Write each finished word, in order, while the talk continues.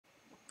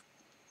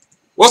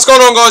What's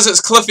going on, guys? It's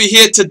Cliffy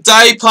here.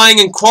 Today playing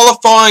in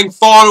qualifying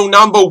final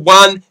number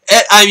 1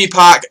 at Amy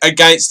Park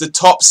against the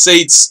top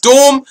seed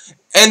Storm,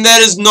 and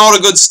that is not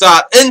a good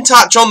start. In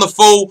touch on the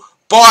full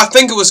by, I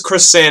think it was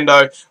Chris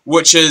Sando,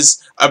 which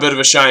is a bit of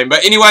a shame.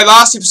 But anyway,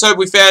 last episode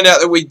we found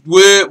out that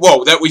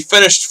we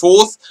finished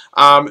 4th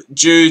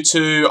due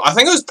to, I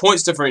think it was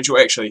points differential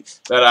actually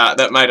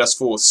that made us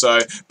 4th. So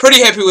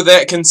pretty happy with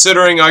that,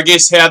 considering I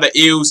guess how the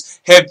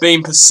Eels have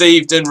been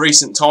perceived in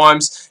recent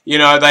times. You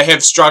know, they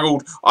have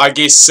struggled, I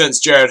guess, since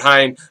Jared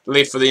Hayne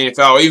left for the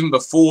NFL. Even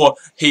before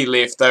he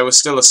left, they were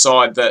still a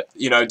side that,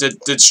 you know,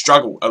 did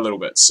struggle a little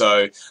bit.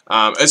 So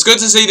it's good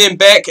to see them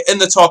back in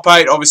the top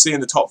 8. Obviously,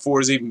 in the top 4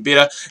 is even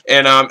better.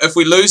 And if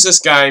we lose this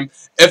game,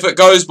 if it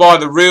goes by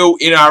the real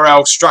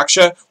NRL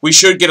structure, we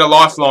should get a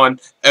lifeline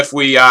if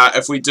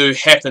we do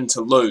happen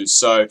to lose.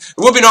 So it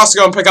would be nice to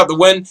go and pick up the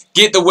win,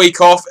 get the week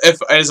off, if,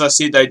 as I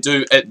said, they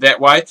do it that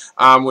way,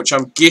 which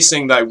I'm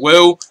guessing they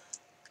will.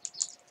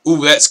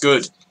 Ooh, that's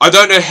good. I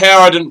don't know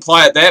how I didn't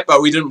play at that,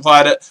 but we didn't play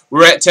at it.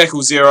 We're at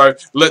tackle 0.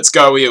 Let's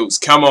go, Eels.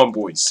 Come on,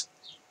 boys.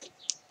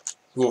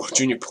 Oh,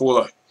 Junior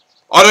Paulo.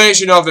 I don't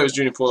actually know if it was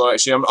Junior Paulo,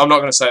 actually. I'm not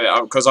going to say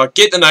that, because I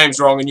get the names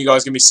wrong, and you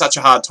guys give me such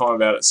a hard time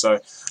about it. So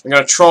I'm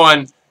going to try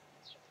and...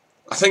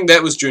 I think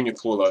that was Junior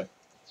Paulo.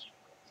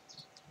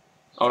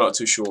 I'm not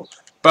too sure.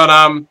 But,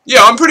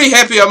 yeah, I'm pretty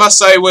happy, I must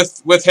say,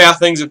 with how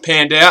things have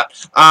panned out.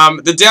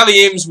 The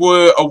Dally M's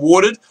were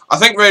awarded. I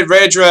think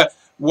Radradra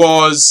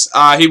was,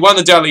 he won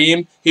the Dally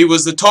M. He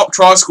was the top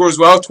try scorer as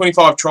well,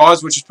 25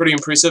 tries, which is pretty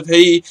impressive.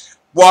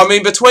 Well, I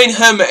mean, between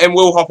him and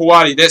Will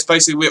Hopewadi, that's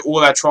basically where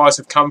all our tries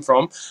have come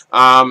from.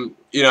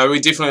 You know, we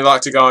definitely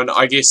like to go and,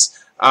 I guess,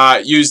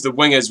 use the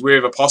wingers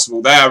wherever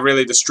possible. They are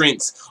really the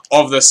strength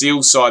of this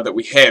Eels side that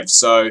we have.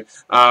 So,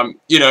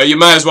 you know, you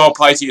may as well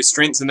play to your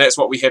strengths, and that's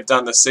what we have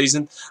done this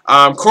season.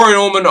 Corey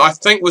Norman, I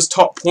think, was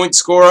top point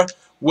scorer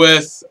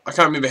with, I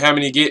can't remember how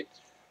many you get.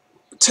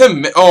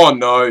 Oh,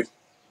 no.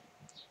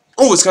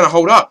 Oh, it's going to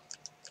hold up.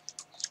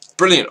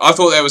 Brilliant. I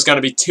thought that was going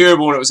to be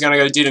terrible and it was going to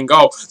go dead in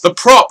goal. The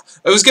prop,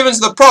 it was given to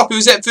the prop. He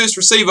was at first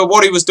receiver.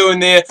 What he was doing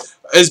there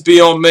is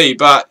beyond me,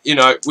 but, you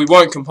know, we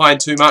won't complain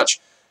too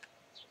much.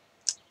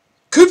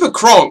 Cooper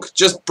Cronk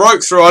just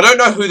broke through. I don't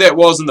know who that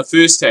was in the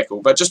first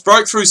tackle, but just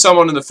broke through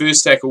someone in the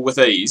first tackle with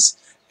ease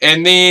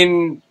and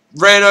then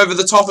ran over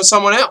the top of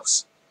someone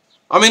else.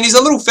 I mean, he's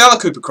a little fella,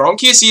 Cooper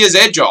Cronk. Yes, he is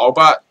agile,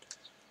 but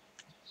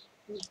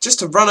just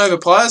to run over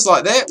players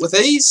like that with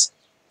ease?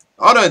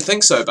 I don't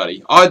think so,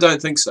 buddy. I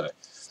don't think so.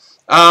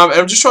 And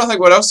I'm just trying to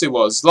think what else there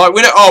was. Like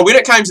when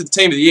it came to the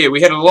team of the year,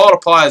 we had a lot of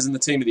players in the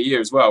team of the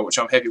year as well, which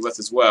I'm happy with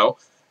as well.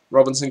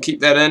 Robinson, keep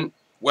that in.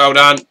 Well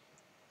done.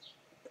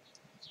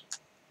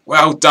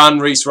 Well done,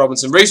 Reece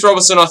Robinson. Reece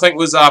Robinson, I think,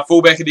 was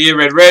fullback of the year.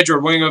 Radradra,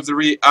 winger of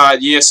the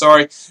year.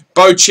 Sorry.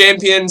 Bo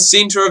Champion,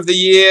 centre of the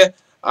year.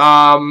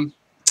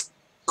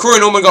 Corey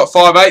Norman got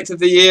 5/8 of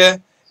the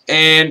year,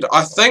 and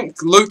I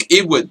think Luke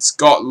Edwards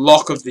got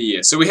lock of the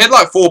year. So we had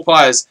like 4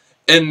 players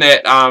in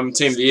that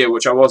team of the year,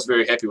 which I was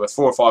very happy with.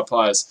 4 or 5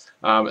 players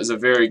is a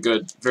very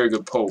good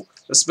pool.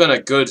 This has been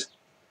a good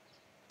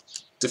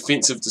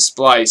defensive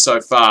display so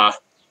far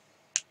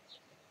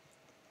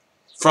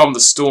from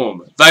the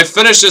Storm. They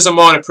finished as a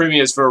minor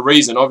premiers for a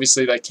reason.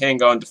 Obviously, they can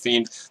go and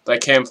defend. They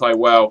can play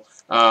well,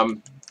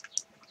 and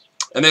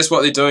that's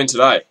what they're doing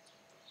today.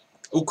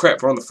 Oh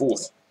crap! We're on the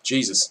 4th.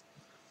 Jesus.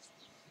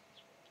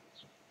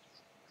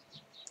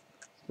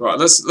 Right,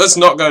 let's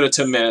not go to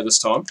Tim Manor this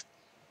time.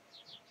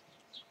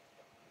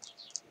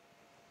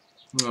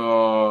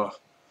 Oh,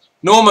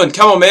 Norman,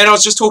 come on, man. I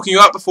was just talking you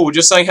up before,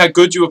 just saying how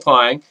good you were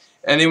playing,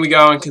 and then we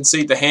go and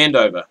concede the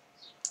handover.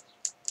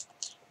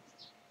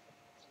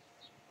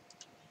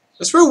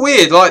 It's real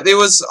weird. Like, there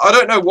was, I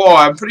don't know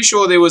why, I'm pretty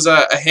sure there was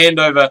a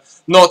handover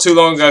not too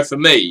long ago for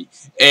me,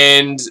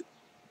 and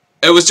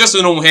it was just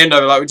a normal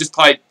handover. Like, we just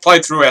played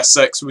through our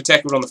 6, we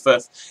tackled on the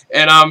 5th,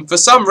 and for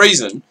some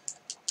reason,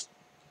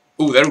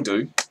 oh, that'll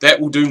do. That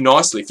will do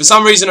nicely. For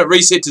some reason, it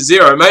reset to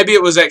 0. Maybe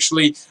it was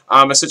actually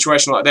a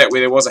situation like that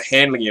where there was a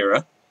handling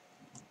error.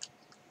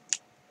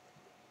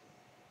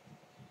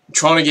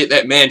 Trying to get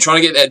that man, trying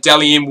to get that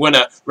Dally M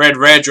winner,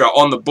 Radradra,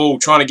 on the ball,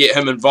 trying to get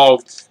him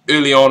involved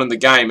early on in the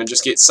game and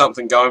just get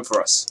something going for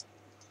us.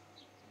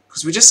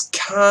 Because we just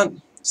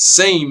can't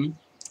seem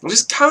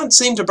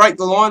to break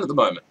the line at the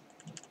moment.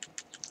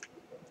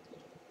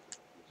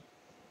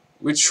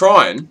 We're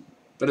trying,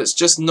 but it's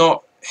just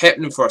not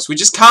happening for us. We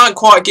just can't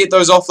quite get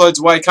those offloads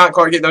away, can't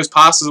quite get those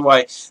passes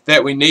away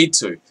that we need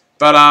to.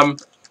 But,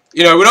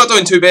 you know, we're not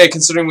doing too bad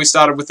considering we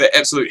started with the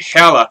absolute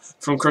howler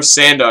from Chris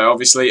Sando,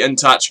 obviously in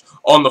touch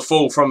on the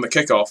full from the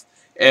kickoff.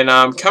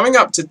 And coming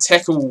up to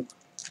tackle,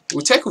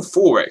 we'll tackle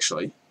 4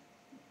 actually.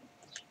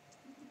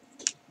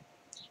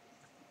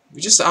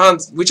 We're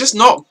just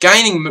not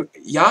gaining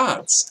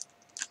yards.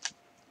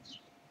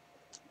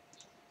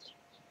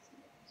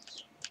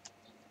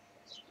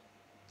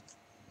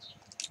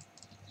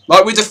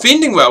 Like, we're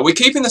defending well. We're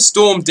keeping the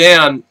Storm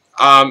down,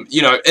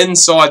 you know,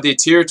 inside their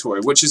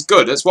territory, which is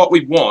good. That's what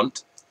we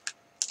want.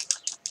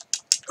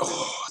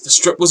 Oh, the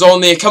strip was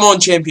on there. Come on,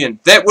 champion.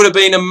 That would have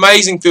been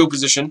amazing field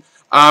position.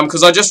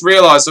 because I just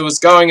realised I was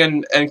going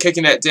in and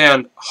kicking that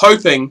down,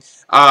 hoping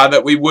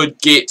that we would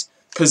get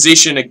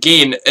possession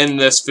again in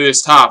this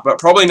first half, but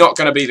probably not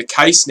going to be the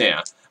case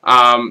now,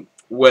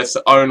 with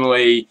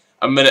only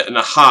a minute and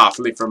a half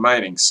left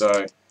remaining.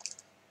 So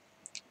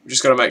we've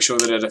just got to make sure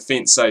that our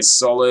defence stays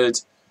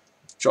solid.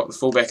 Drop the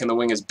fullback and the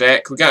wingers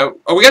back. We're going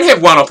to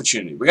have one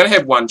opportunity. We're going to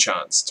have one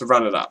chance to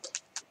run it up.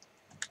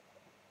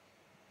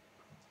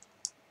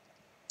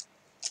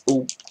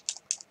 Ooh.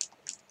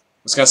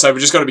 I was going to say,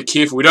 we've just got to be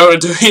careful. We don't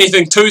want to do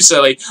anything too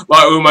silly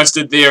like we almost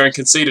did there and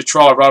concede a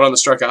try right on the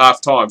stroke of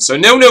half time. So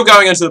 0-0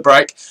 going into the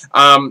break.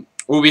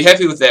 We'll be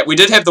happy with that. We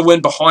did have the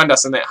wind behind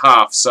us in that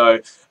half, so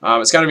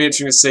it's going to be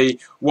interesting to see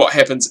what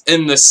happens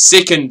in the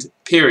second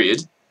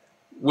period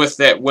with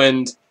that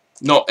wind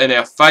not in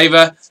our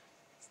favour.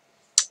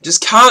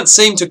 Just can't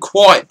seem to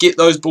quite get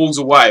those balls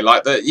away.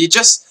 Like they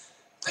just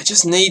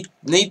need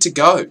to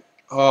go.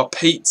 Oh,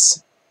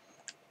 Pete's.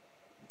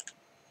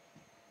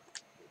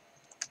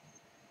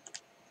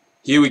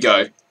 Here we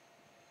go.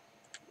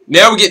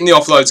 Now we're getting the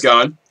offloads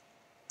going.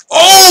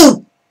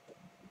 Oh!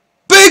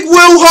 Big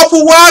Will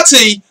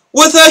Hopewati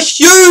with a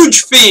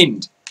huge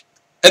fend.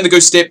 And the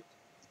goose step.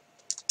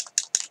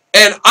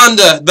 And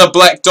under the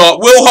black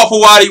dot. Will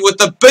Hopewati with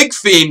the big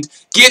fend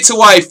gets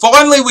away.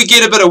 Finally we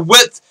get a bit of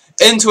width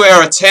into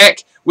our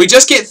attack. We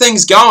just get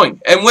things going.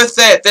 And with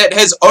that, that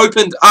has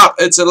opened up.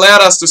 It's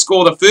allowed us to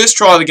score the first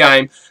try of the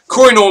game.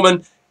 Corey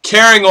Norman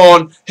carrying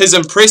on his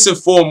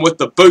impressive form with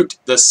the boot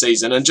this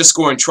season and just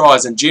scoring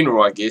tries in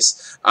general, I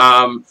guess.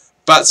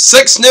 But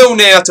 6-0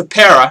 now to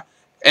Para,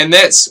 and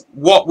that's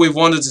what we've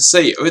wanted to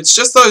see. It's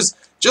just those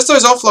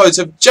offloads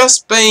have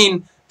just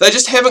been, they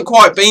just haven't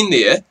quite been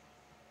there.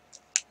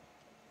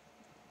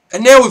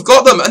 And now we've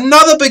got them.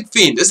 Another big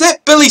fend. Is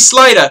that Billy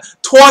Slater?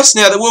 Twice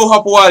now that Will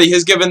Hopewati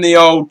has given the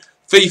old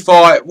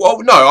fee-fi,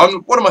 well,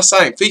 no, what am I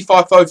saying?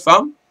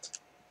 Fee-fi-fo-fum?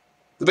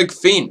 The big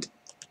fend.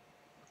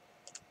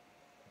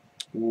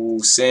 Ooh,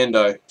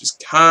 Sando. Just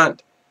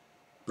can't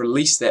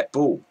release that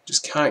ball.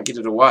 Just can't get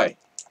it away.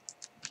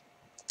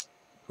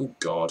 Oh,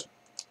 God.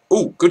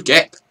 Ooh, good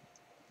gap.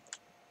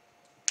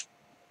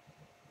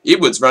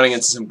 Edwards running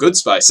into some good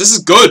space. This is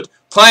good.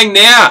 Playing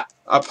now.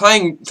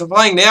 Playing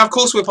now. Of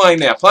course we're playing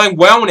now. Playing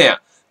well now.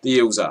 The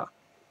Eels are.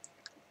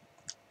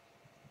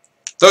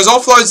 Those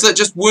offloads that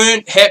just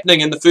weren't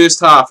happening in the first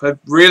half have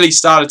really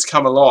started to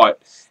come alive.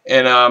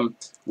 And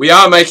we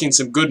are making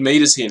some good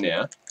meters here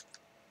now.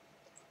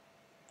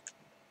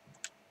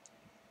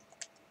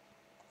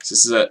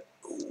 This is it.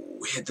 Ooh,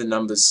 we had the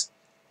numbers.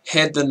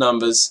 Had the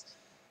numbers.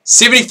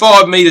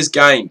 75 metres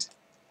gained.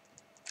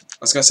 I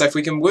was going to say, if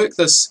we can work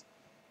this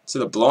to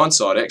the blind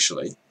side,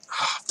 actually.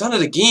 Oh, I've done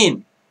it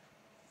again.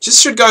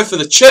 Just should go for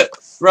the chip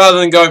rather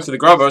than going for the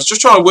grubber. I was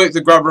just trying to work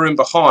the grubber in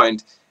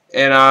behind.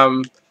 And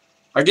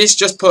I guess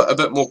just put a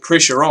bit more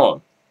pressure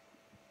on.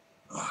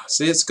 Oh,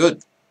 see, it's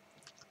good.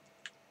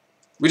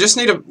 We just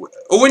need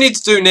all we need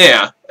to do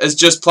now is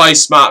just play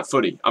smart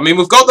footy. I mean,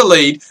 we've got the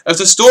lead. If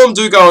the Storm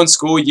do go and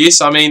score,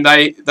 yes, I mean,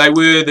 they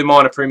were the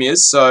minor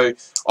premiers, so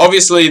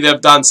obviously they've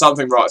done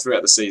something right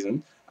throughout the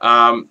season.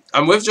 And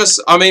we've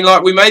just, I mean,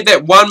 like, we made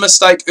that one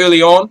mistake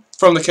early on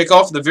from the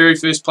kickoff, the very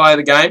first play of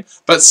the game.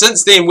 But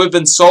since then, we've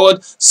been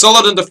solid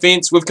in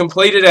defence. We've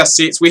completed our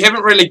sets. We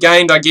haven't really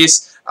gained, I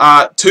guess,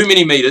 too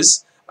many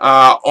metres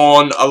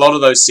on a lot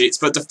of those sets,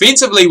 but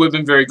defensively we've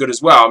been very good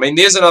as well. I mean,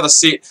 there's another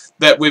set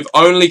that we've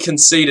only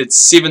conceded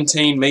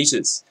 17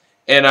 metres,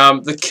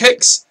 and the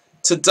kicks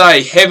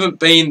today haven't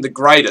been the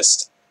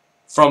greatest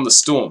from the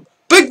Storm.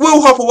 Big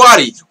Will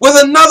Hopewati with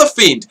another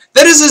fend.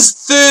 That is his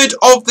third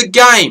of the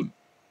game,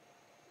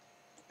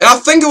 and I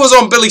think it was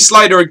on Billy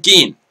Slater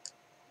again.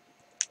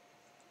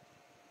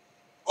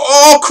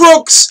 Oh,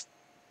 Crooks!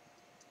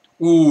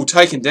 Ooh,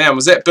 taken down.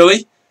 Was that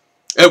Billy?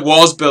 It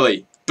was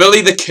Billy.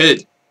 Billy the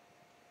Kid.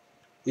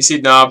 He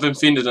said, no, I've been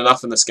fended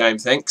enough in this game,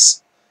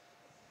 thanks.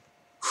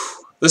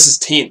 This is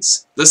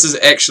tense. This is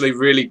actually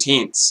really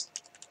tense.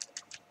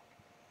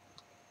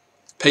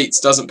 Pete's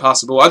doesn't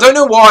pass the ball. I don't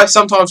know why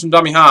sometimes from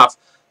dummy half,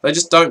 they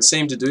just don't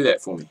seem to do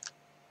that for me.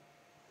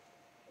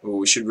 Oh,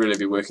 we should really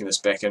be working this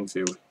back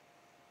infield.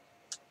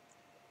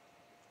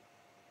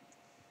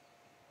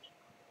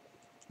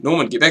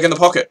 Norman, get back in the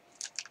pocket.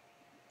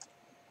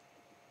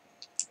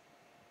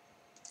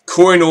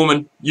 Corey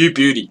Norman, you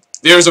beauty.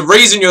 There is a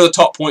reason you're the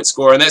top point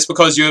scorer, and that's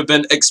because you have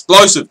been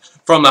explosive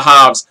from the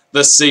halves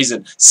this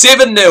season.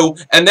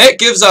 7-0, and that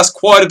gives us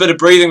quite a bit of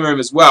breathing room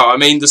as well. I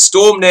mean, the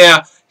Storm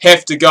now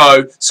have to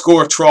go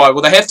score a try.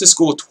 Well, they have to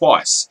score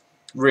twice,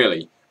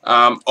 really.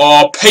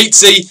 Oh,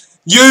 Petesy,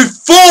 you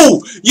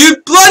fool! You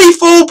bloody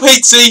fool,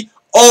 Petesy!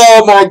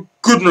 Oh, my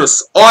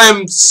goodness. I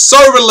am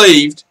so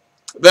relieved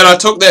that I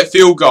took that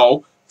field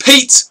goal.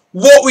 Pete,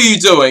 what were you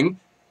doing?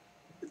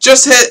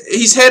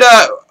 He's had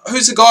a...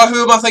 Who's the guy?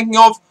 Who am I thinking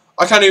of?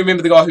 I can't even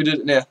remember the guy who did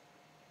it now.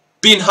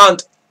 Ben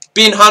Hunt.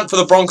 Ben Hunt for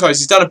the Broncos.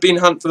 He's done a Ben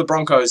Hunt for the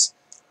Broncos.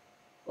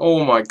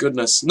 Oh my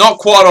goodness. Not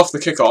quite off the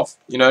kickoff.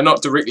 You know,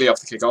 not directly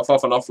off the kickoff,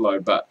 off an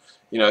offload, but,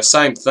 you know,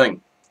 same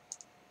thing.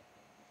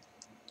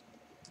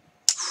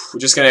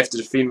 We're just going to have to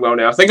defend well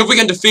now. I think if we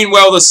can defend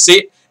well this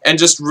set and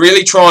just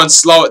really try and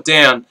slow it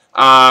down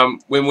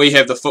when we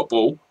have the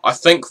football, I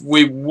think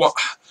we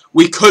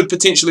could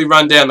potentially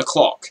run down the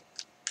clock.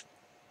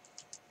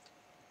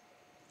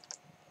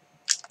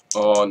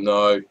 Oh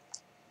no.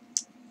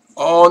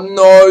 Oh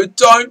no,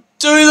 don't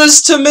do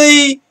this to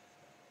me!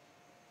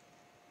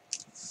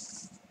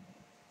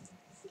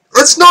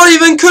 It's not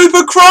even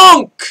Cooper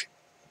Cronk!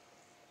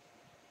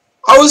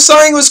 I was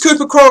saying it was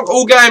Cooper Cronk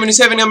all game and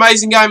he's having an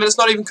amazing game, and it's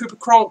not even Cooper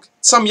Cronk.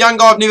 It's some young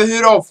guy I've never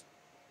heard of.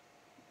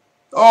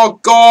 Oh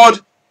God.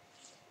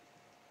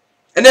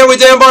 And now we're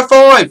down by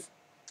 5.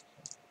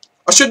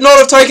 I should not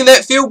have taken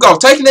that field goal.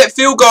 Taking that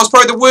field goal is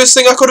probably the worst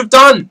thing I could have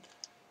done.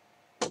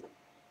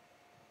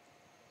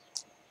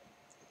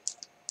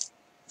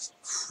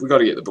 We've got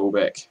to get the ball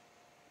back.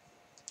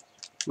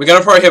 We're going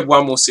to probably have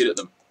one more set at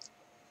them.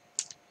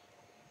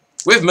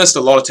 We've missed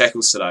a lot of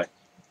tackles today.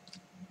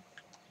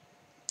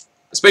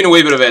 It's been a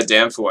wee bit of our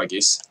downfall, I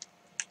guess.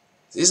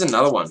 There's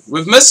another one.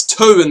 We've missed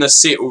 2 in this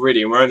set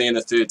already, and we're only in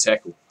the 3rd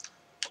tackle.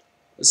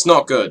 It's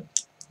not good.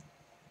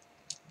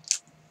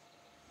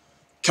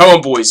 Come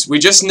on, boys. We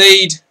just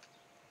need...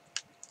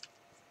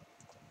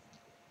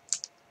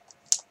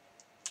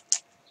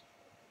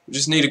 We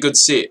just need a good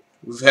set.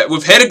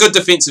 We've had a good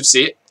defensive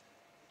set.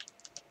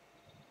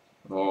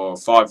 Oh,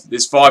 5.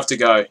 There's 5 to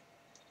go.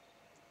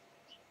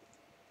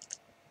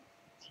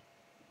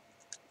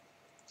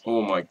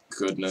 Oh my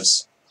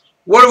goodness.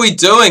 What are we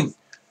doing?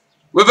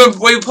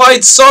 We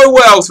played so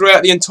well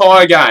throughout the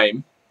entire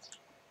game.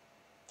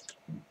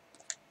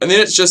 And then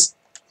it's just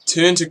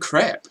turned to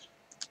crap.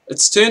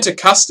 It's turned to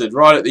custard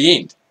right at the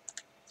end.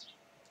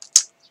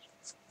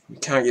 We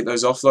can't get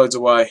those offloads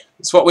away.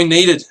 It's what we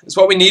needed. It's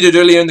what we needed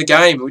earlier in the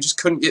game. We just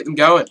couldn't get them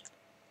going.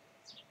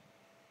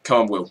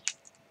 Come on, Will.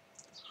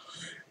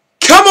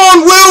 Come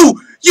on, Will!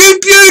 You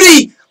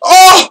beauty!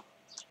 Oh!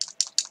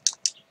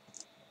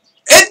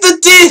 At the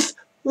death,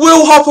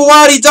 Will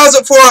Hopewadi does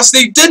it for us.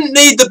 He didn't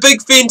need the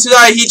big fend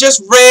today. He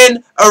just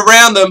ran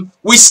around them.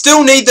 We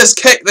still need this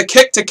kick, the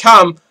kick to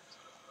come.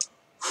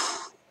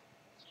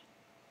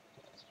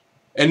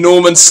 And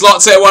Norman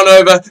slots that one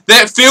over.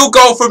 That field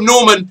goal from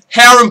Norman,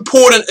 how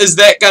important is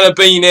that going to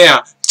be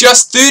now?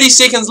 Just 30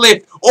 seconds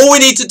left. All we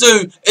need to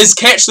do is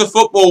catch the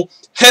football,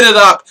 hit it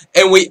up,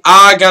 and we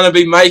are going to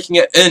be making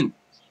it in.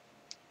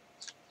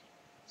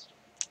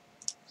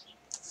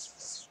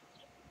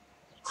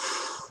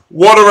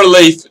 What a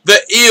relief.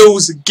 The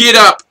Eels get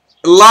up,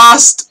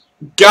 last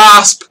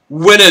gasp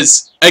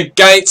winners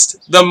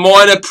against the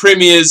minor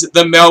premiers,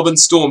 the Melbourne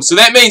Storm. So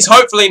that means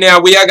hopefully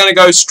now we are going to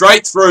go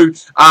straight through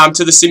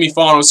to the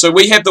semi-finals. So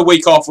we have the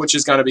week off, which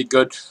is going to be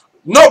good.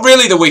 Not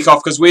really the week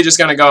off, because we're just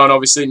going to go and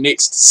obviously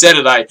next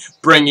Saturday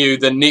bring you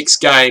the next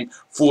game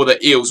for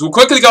the Eels. We'll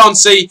quickly go and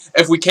see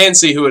if we can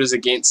see who it is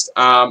against.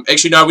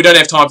 Actually, no, we don't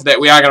have time for that.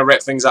 We are going to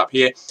wrap things up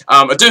here.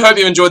 I do hope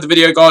you enjoyed the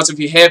video, guys. If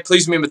you have,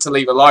 please remember to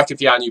leave a like. If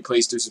you are new,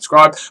 please do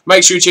subscribe.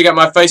 Make sure you check out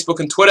my Facebook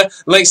and Twitter.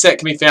 Links to that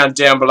can be found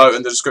down below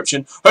in the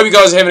description. Hope you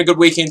guys are having a good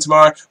weekend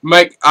tomorrow.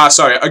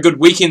 A good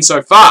weekend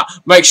so far.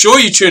 Make sure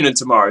you tune in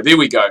tomorrow. There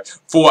we go.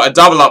 For a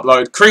double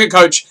upload. Cricket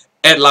Coach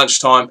at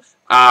lunchtime.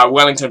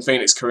 Wellington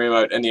Phoenix career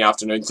mode in the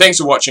afternoon. Thanks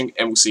for watching,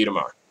 and we'll see you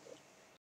tomorrow.